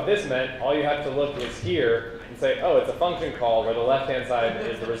about what this meant, all you have to look is here and say, oh, it's a function call where the left-hand side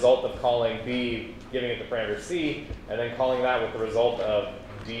is the result of calling b, giving it the parameter c, and then calling that with the result of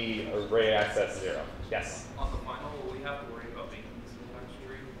d array access 0. Yes? On the final, will we have to worry about making the syntax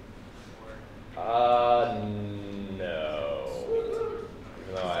tree? Or No.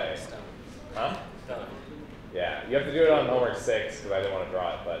 Even though huh? Yeah, you have to do it on homework 6 because I didn't want to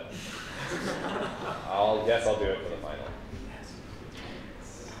draw it, but I'll do it for the final.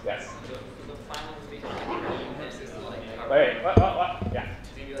 Yes? So the final would be like Wait, what? Yeah.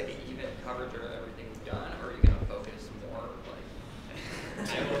 Maybe like an even coverage or everything's done, or are you going to focus more like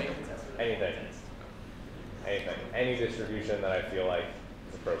Anything. Anything. Any distribution that I feel like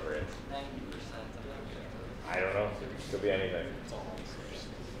is appropriate. 90%? I don't know. Could be anything.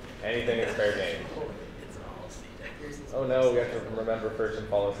 Anything is fair game. Oh no, we have to remember first and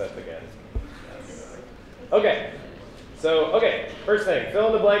follow sets again. Okay. So, first thing, fill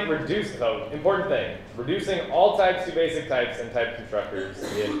in the blank, reduce, so important thing, reducing all types to basic types and type constructors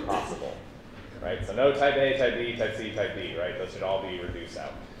if possible, right? So no type A, type B, type C, type D, right? Those should all be reduced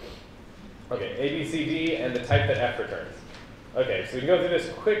out. Okay, A, B, C, D, and the type that F returns. Okay, so we can go through this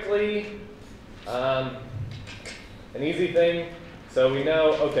quickly. An easy thing, so we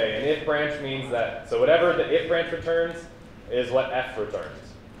know, okay, an if branch means that, so whatever the if branch returns is what F returns,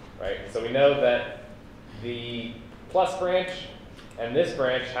 right? So we know that the plus branch and this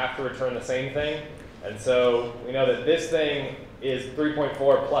branch have to return the same thing. And so we know that this thing is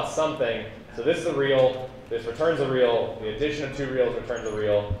 3.4 plus something. So this is a real, this returns a real, the addition of 2 reals returns a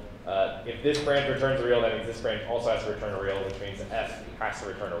real. If this branch returns a real, that means this branch also has to return a real, which means F has to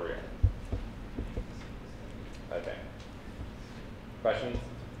return a real. Okay. Questions?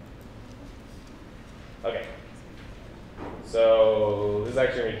 Okay. So this is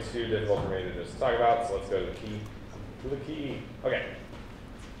actually going to be too difficult for me to just talk about, so let's go to the key. Okay.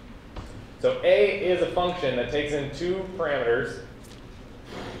 So A is a function that takes in 2 parameters,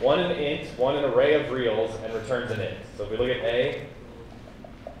 one an int, one an array of reals, and returns an int. So if we look at A,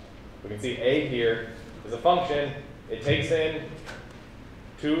 we can see A here is a function. It takes in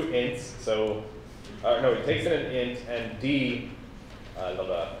 2 ints. So, no, it takes in an int and D,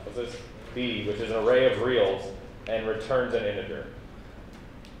 what's this? B, which is an array of reals, and returns an integer.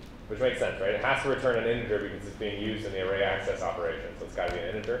 Which makes sense, right? It has to return an integer because it's being used in the array access operation. So it's got to be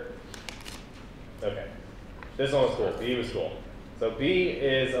an integer. Okay. This one was cool. B was cool. So B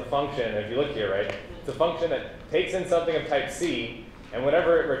is a function, if you look here, right? It's a function that takes in something of type C, and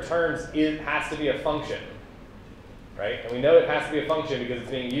whatever it returns has to be a function, right? And we know it has to be a function because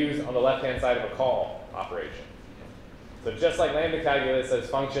it's being used on the left-hand side of a call operation. So just like Lambda Calculus says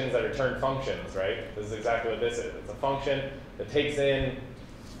functions that return functions, right? This is exactly what this is. It's a function that takes in,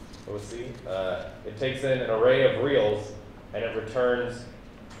 what was C? It takes in an array of reals, and it returns,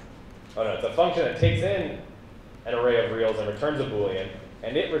 oh no, it's a function that takes in an array of reals and returns a Boolean,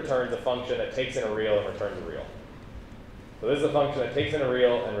 and it returns a function that takes in a real and returns a real. So this is a function that takes in a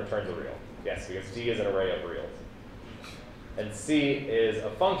real and returns a real. Yes, because D is an array of reals. And C is a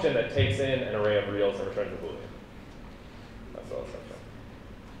function that takes in an array of reals and returns a Boolean. That's what I was saying.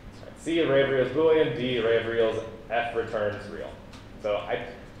 C, array of real is Boolean, D, array of reals, F returns real. So I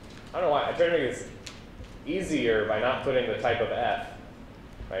don't know why, I try to make this easier by not putting the type of F,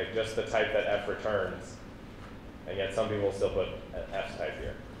 right? Just the type that F returns. And yet some people still put F type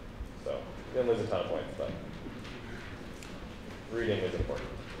here. So you're gonna lose a ton of points, but reading is important.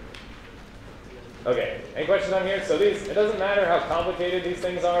 Okay, any questions on here? So these, it doesn't matter how complicated these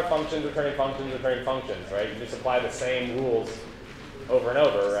things are, functions, returning functions, right? You just apply the same rules over and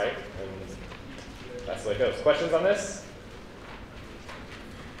over, right? And that's the way it goes. Questions on this?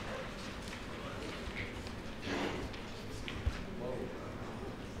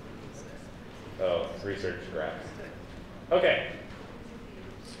 Oh, research graphs. Okay.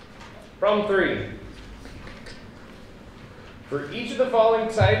 Problem 3. For each of the following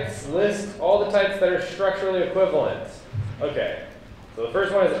types, list all the types that are structurally equivalent. Okay. So the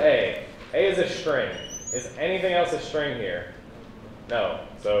first one is A. A is a string. Is anything else a string here? No.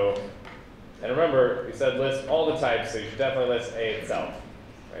 So, and remember, we said list all the types, so you should definitely list A itself.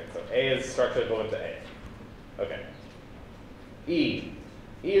 Right? So A is structurally equivalent to A. Okay. E.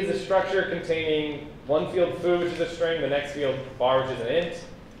 E is a structure containing one field foo, which is a string, the next field bar, which is an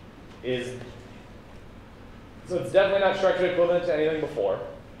int. So it's definitely not structurally equivalent to anything before.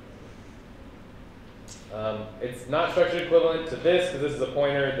 It's not structurally equivalent to this, because this is a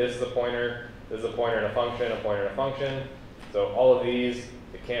pointer, this is a pointer, this is a pointer and a function, a pointer and a function. So all of these,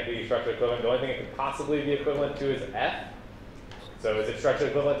 it can't be structurally equivalent. The only thing it could possibly be equivalent to is F. So is it structurally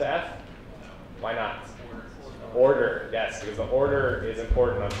equivalent to F? Why not? Order, yes, because the order is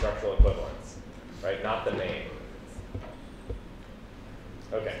important on structural equivalence, right? Not the name.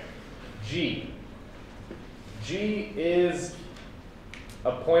 Okay. G. G is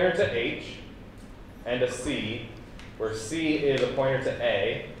a pointer to H and a C, where C is a pointer to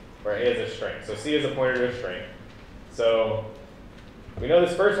A, where A is a string. So C is a pointer to a string. So we know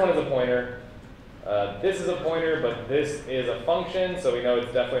this first one is a pointer. This is a pointer, but this is a function, so we know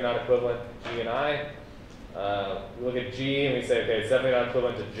it's definitely not equivalent to G and I. We look at G and we say, okay, it's definitely not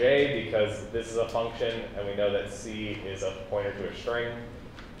equivalent to J because this is a function, and we know that C is a pointer to a string.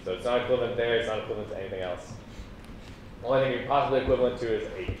 So it's not equivalent there, it's not equivalent to anything else. The only thing you're possibly equivalent to is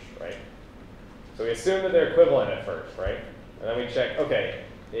H, right? So we assume that they're equivalent at first, right? And then we check, okay,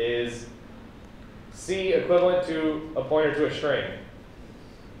 is C equivalent to a pointer to a string?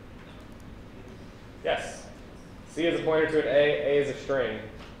 Yes. C is a pointer to an A is a string.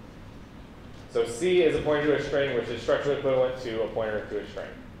 So C is a pointer to a string, which is structurally equivalent to a pointer to a string.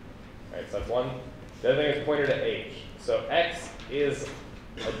 Right, so that's one. The other thing is pointer to H. So X is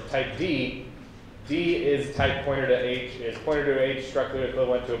a type D. D is type pointer to H. Is pointer to H structurally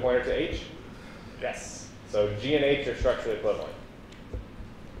equivalent to a pointer to H? Yes. So G and H are structurally equivalent.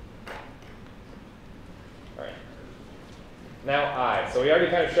 All right. Now I. So we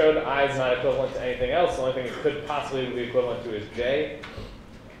already kind of showed I is not equivalent to anything else. The only thing it could possibly be equivalent to is J.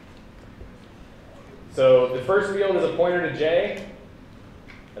 So the first field is a pointer to J,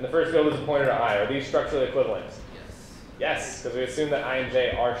 and the first field is a pointer to I. Are these structurally equivalent? Yes. Yes, because we assume that I and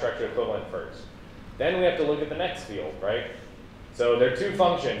J are structurally equivalent first. Then we have to look at the next field, right? So there are two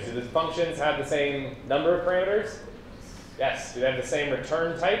functions. Do the functions have the same number of parameters? Yes. Do they have the same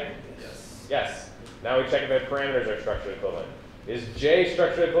return type? Yes. Yes. Now we check if their parameters are structurally equivalent. Is J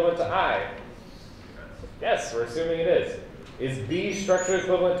structurally equivalent to I? Yes, we're assuming it is. Is B structurally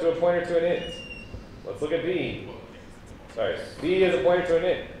equivalent to a pointer to an int? Let's look at B. Sorry, B is a pointer to an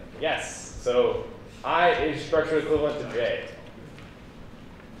int. Yes, so I is structurally equivalent to J.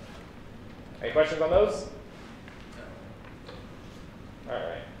 Any questions on those? All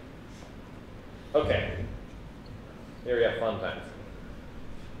right. Okay. Here we have fun times.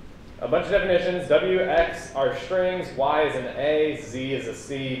 A bunch of definitions. W, X are strings. Y is an A. Z is a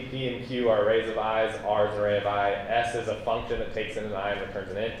C. P and Q are arrays of I's. R is an array of I. S is a function that takes in an I and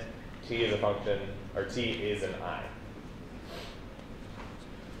returns an int. T is a function, or T is an I.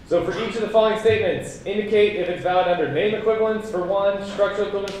 So for each of the following statements, indicate if it's valid under name equivalence for 1, structural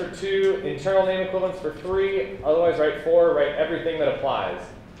equivalence for 2, internal name equivalence for 3, otherwise write 4, write everything that applies.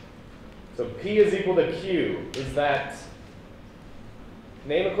 So P is equal to Q. Is that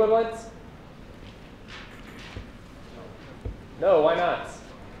name equivalence? No, why not?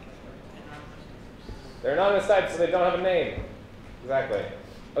 They're anonymous types, so they don't have a name. Exactly.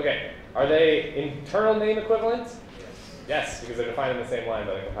 Okay, are they internal name equivalent? Yes, because they're defined in the same line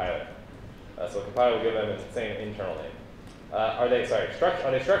by the compiler. So the compiler will give them the same internal name. Are they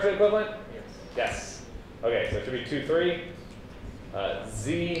structurally equivalent? Yes. Okay, so it should be 2, 3.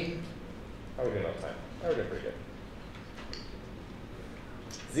 Z, how are we doing on time? We're doing pretty good.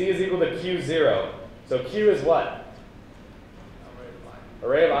 Z is equal to Q0. So Q is what?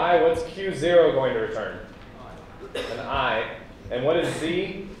 array of I, what's Q0 going to return? An I. And what is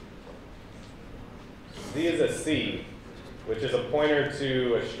Z? Z is a C, which is a pointer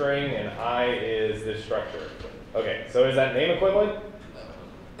to a string, and I is this structure. Okay, so is that name equivalent?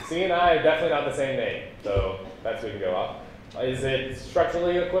 C and I are definitely not the same name, so that's what we can go off. Is it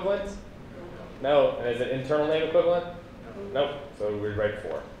structurally equivalent? No. And is it internal name equivalent? Nope. So we write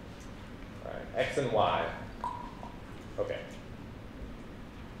 4. All right, X and Y. Okay.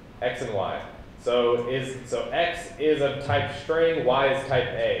 X and Y. So X is of type string, Y is type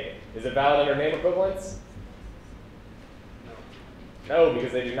A. Is it valid under name equivalence? No,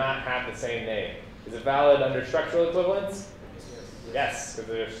 because they do not have the same name. Is it valid under structural equivalence? Yes, because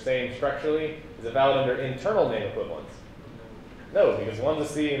they're the same structurally. Is it valid under internal name equivalence? No, because one's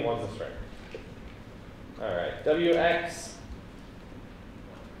a C and one's a string. All right, WX.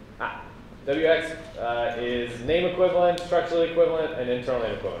 WX is name equivalent, structurally equivalent, and internal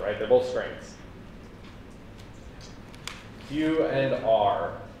name equivalent, right? They're both strings. Q and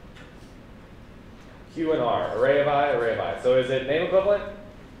R. Q and R, array of I, array of I. So is it name equivalent?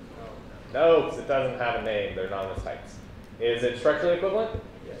 No, because it doesn't have a name. They're anonymous types. Is it structurally equivalent?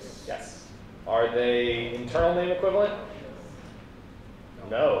 Yes. Yes. Are they internal name equivalent?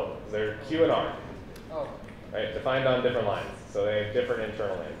 No, they're Q and R. Oh. Right, defined on different lines. So they have different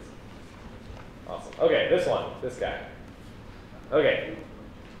internal names. Awesome. Okay, this guy. Okay,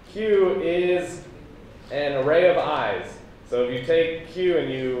 Q is an array of I's. So if you take Q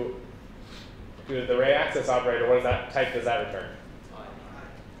and you do the array access operator, what type does that return?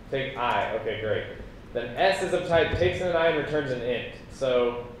 Take I. Okay, great. Then S is of type takes in an I and returns an int.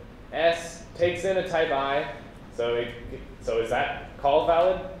 So S takes in a type I. So is that call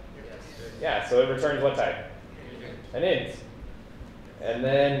valid? Yeah. So it returns what type? An int. And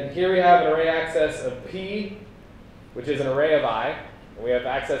then here we have an array access of P, which is an array of I. And we have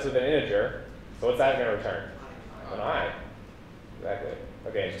access with an integer. So what's that going to return? An I. Exactly.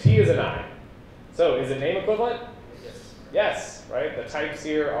 Okay. And T is an I. So is it name equivalent? Yes, right? The types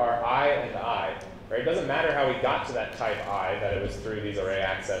here are I and I, right? It doesn't matter how we got to that type I, that it was through these array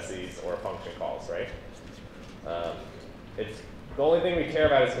accesses or function calls, right? The only thing we care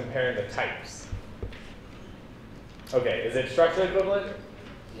about is comparing the types. Okay, is it structurally equivalent?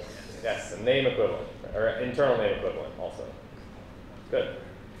 Yes, and name equivalent, or internal name equivalent also. Good.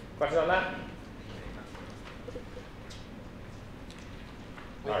 Question on that?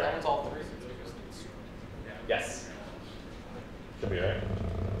 Wait, that one's all 3? Yes. Should be right.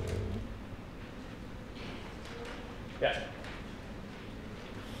 Yeah.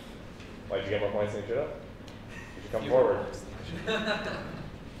 Why did you get more points than you should have? You should come forward.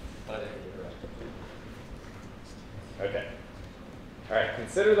 Okay. All right.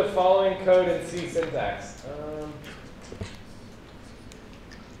 Consider the following code in C syntax.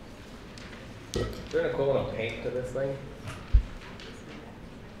 Is there an equivalent of paint to this thing?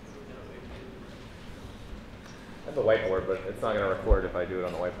 I have a whiteboard, but it's not going to record if I do it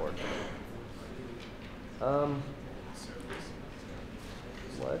on the whiteboard.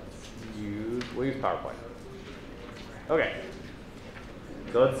 We'll use PowerPoint. Okay.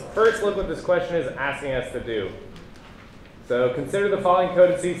 So let's first look what this question is asking us to do. So consider the following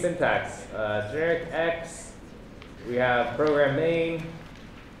code in C syntax. Generic X, we have program main.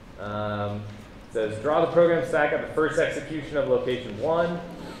 It says draw the program stack at the first execution of location 1.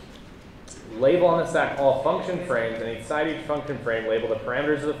 Label on the stack all function frames, and inside each function frame, label the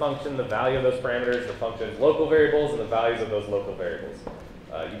parameters of the function, the value of those parameters, the function's local variables, and the values of those local variables.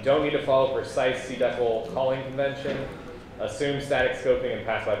 You don't need to follow precise CDEFL calling convention. Assume static scoping and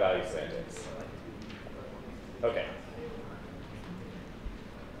pass by value semantics. Okay.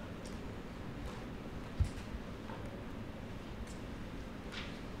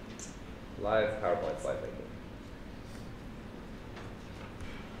 Live PowerPoint slide making.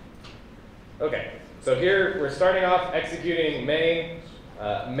 Okay, so here we're starting off executing main.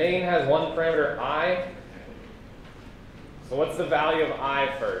 Main has one parameter I. So what's the value of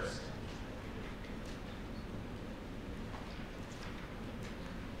I first?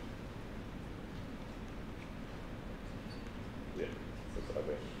 Yeah, that's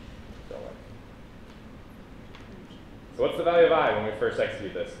ugly. Don't like. So what's the value of I when we first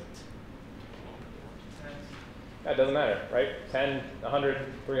execute this? That doesn't matter, right? 10,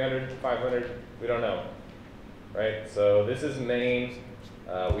 100, 300, 500, we don't know, right? So this is main.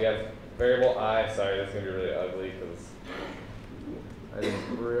 We have variable I. Sorry, this is going to be really ugly because I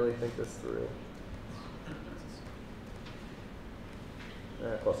didn't really think this through.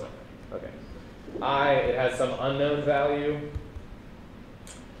 Close enough. Okay. I, it has some unknown value.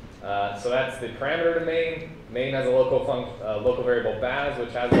 So that's the parameter to main. Main has a local variable baz,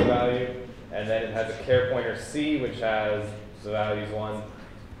 which has the value, and then it has a char pointer c, which has the values 1,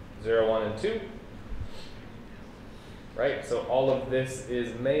 0, 1, and 2. Right? So all of this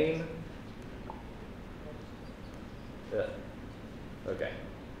is main. Yeah. Okay.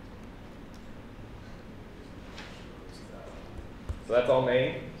 So that's all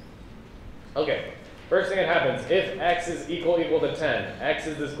main. Okay. First thing that happens, if x is equal to 10, x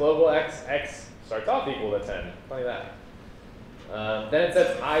is this global x, x starts off equal to 10. Funny that. Then it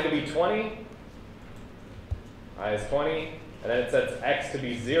sets I to be 20. I is 20. And then it sets x to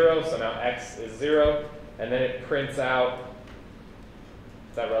be 0, so now x is 0. And then it prints out,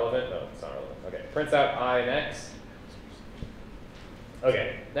 is that relevant? No, it's not relevant. Okay, prints out I and x.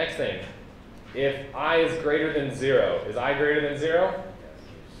 Okay, next thing. If I is greater than 0, is I greater than 0?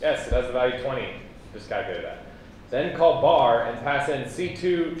 Yes, it has the value 20. Just calculated that. Then call bar and pass in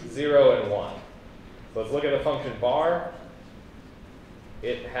C2, 0, and 1. So let's look at the function bar.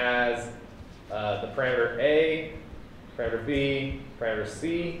 It has the parameter A, parameter B, parameter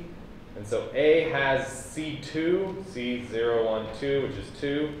C. And so A has C2, C0, 1, 2, which is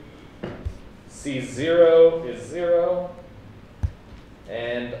 2. C0 is 0.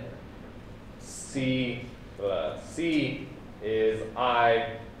 And C is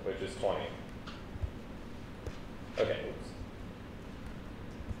I, which is 20. Okay.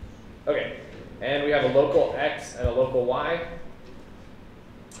 Okay. And we have a local x and a local y.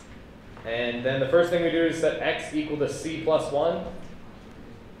 And then the first thing we do is set x equal to c plus 1.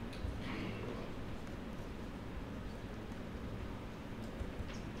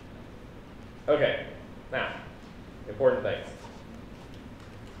 Okay. Now, important things.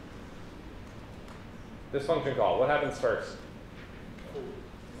 This function call, what happens first?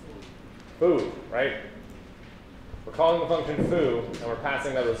 Foo, right? We're calling the function foo, and we're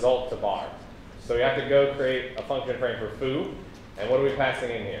passing the result to bar. So we have to go create a function frame for foo. And what are we passing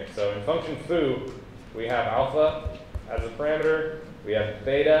in here? So in function foo, we have alpha as a parameter. We have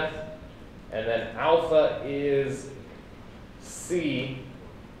beta. And then alpha is c,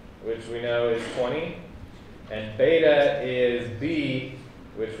 which we know is 20. And beta is b,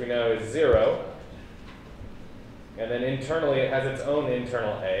 which we know is 0. And then internally, it has its own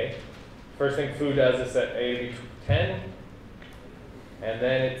internal a. First thing foo does is set a to be 10. And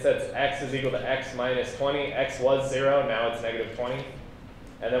then it sets x is equal to x minus 20. X was 0, now it's negative 20.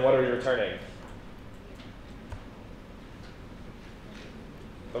 And then what are we returning?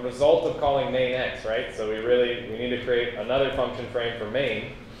 The result of calling main x, right? So we need to create another function frame for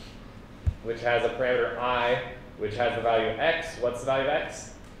main, which has a parameter I, which has the value x. What's the value of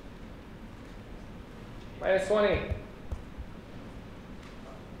x? Minus 20.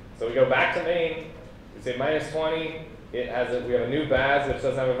 So we go back to main. We say minus 20. We have a new baz, which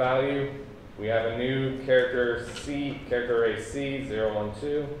doesn't have a value. We have a new character c, character array c, 0, 1,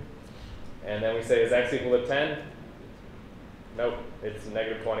 2. And then we say, is x equal to 10? Nope, it's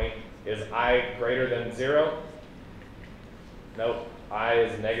negative 20. Is I greater than 0? Nope, I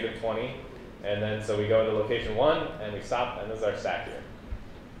is negative 20. And then so we go into location 1, and we stop, and this is our stack here.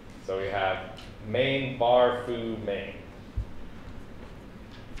 So we have main bar foo main.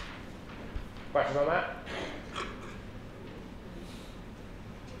 Questions on that?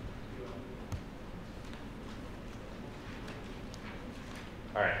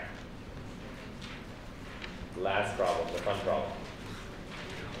 All right. Last problem, the fun problem.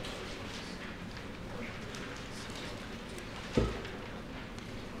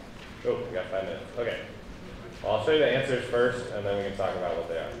 Oh, we got 5 minutes. Okay. Well, I'll show you the answers first, and then we can talk about what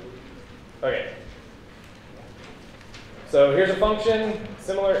they are. Okay. So here's a function,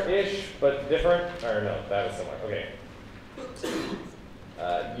 similar-ish, but different. Or no, that is similar. Okay.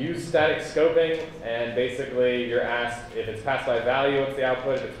 Use static scoping, and basically you're asked if it's passed by value, what's the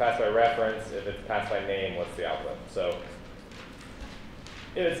output? If it's passed by reference, if it's passed by name, what's the output? So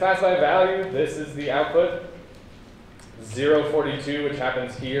if it's passed by value, this is the output. 042, which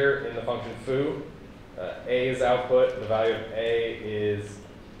happens here in the function foo. A is output. The value of A is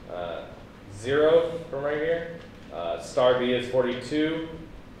 0 from right here. Star B is 42.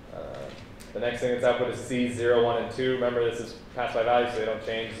 The next thing that's output is C, 0, 1, and 2. Remember, this is passed by value, so they don't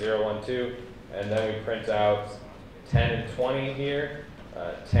change, 0, 1, 2. And then we print out 10 and 20 here.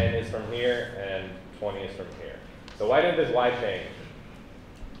 10 is from here, and 20 is from here. So why didn't this Y change?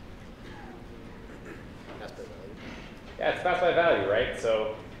 Passed by value. Yeah, it's passed by value, right?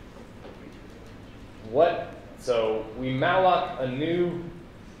 So we malloc a new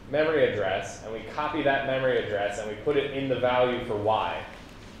memory address, and we copy that memory address, and we put it in the value for Y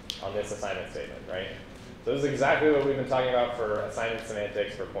on this assignment statement, right? So this is exactly what we've been talking about for assignment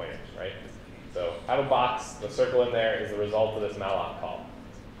semantics for pointers, right? So have a box, the circle in there is the result of this malloc call.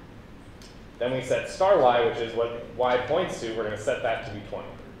 Then we set star y, which is what y points to. We're going to set that to be 20.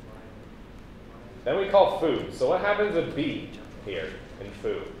 Then we call foo. So what happens with b here in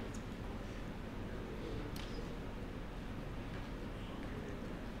foo?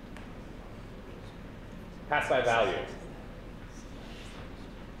 Pass by value.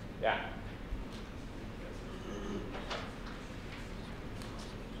 Yeah.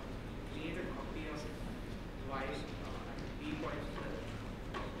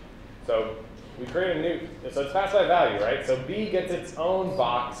 So we create a new, so it's passed by value, right? So b gets its own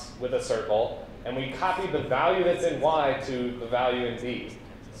box with a circle, and we copy the value that's in y to the value in b.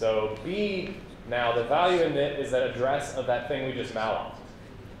 So b, now the value in it is that address of that thing we just malloc,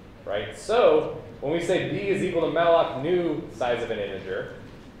 right? So when we say b is equal to malloc new size of an integer,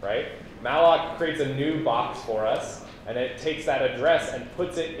 right? Malloc creates a new box for us, and it takes that address and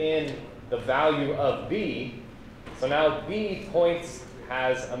puts it in the value of b. So now b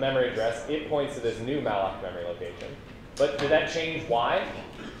has a memory address. It points to this new malloc memory location. But did that change y?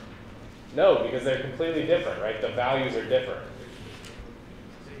 No, because they're completely different, right? The values are different.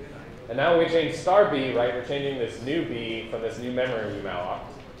 And now when we change star b, right, we're changing this new b from this new memory we malloc.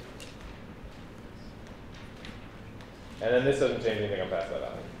 And then this doesn't change anything on pass by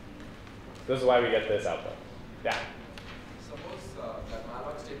value. This is why we get this output. Yeah? Suppose that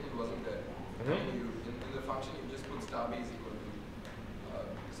malloc statement wasn't there. Mm-hmm. And you, in the function, you just put star b is equal to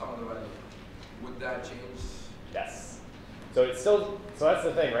some other value. Would that change? Yes. So it's still, so that's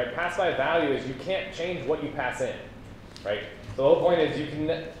the thing, right? Pass by value is you can't change what you pass in, right? So the whole point is you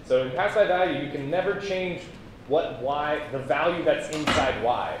can, so in pass by value, you can never change what y, the value that's inside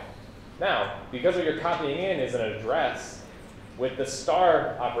y. Now, because what you're copying in is an address, with the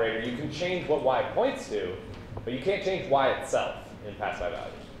star operator, you can change what y points to, but you can't change y itself in pass by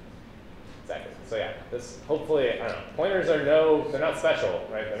value. Exactly. So yeah, this hopefully, I don't know, pointers are they're not special,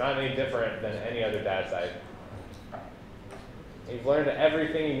 right? They're not any different than any other data type. You've learned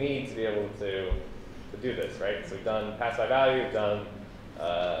everything you need to be able to do this, right? So we've done pass by value, we've done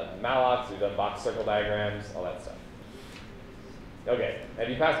mallocs, we've done box circle diagrams, all that stuff. Okay, if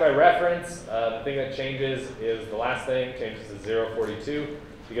you pass by reference, the thing that changes is the last thing, changes to 042,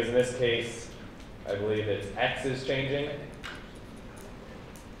 because in this case, I believe it's x is changing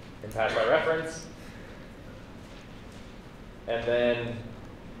in pass by reference. And then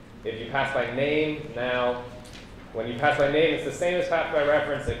if you pass by name, now, when you pass by name, it's the same as pass by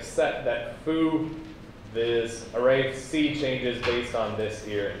reference, except that foo, this array C changes based on this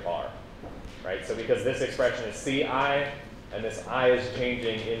here in bar, right? So because this expression is Ci, and this I is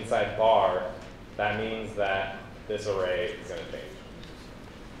changing inside bar, that means that this array is going to change.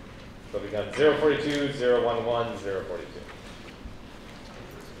 So it becomes 042, 011, 042.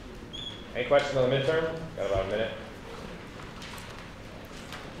 Any questions on the midterm? Got about a minute.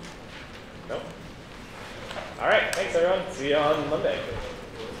 No? All right, thanks everyone. See you on Monday.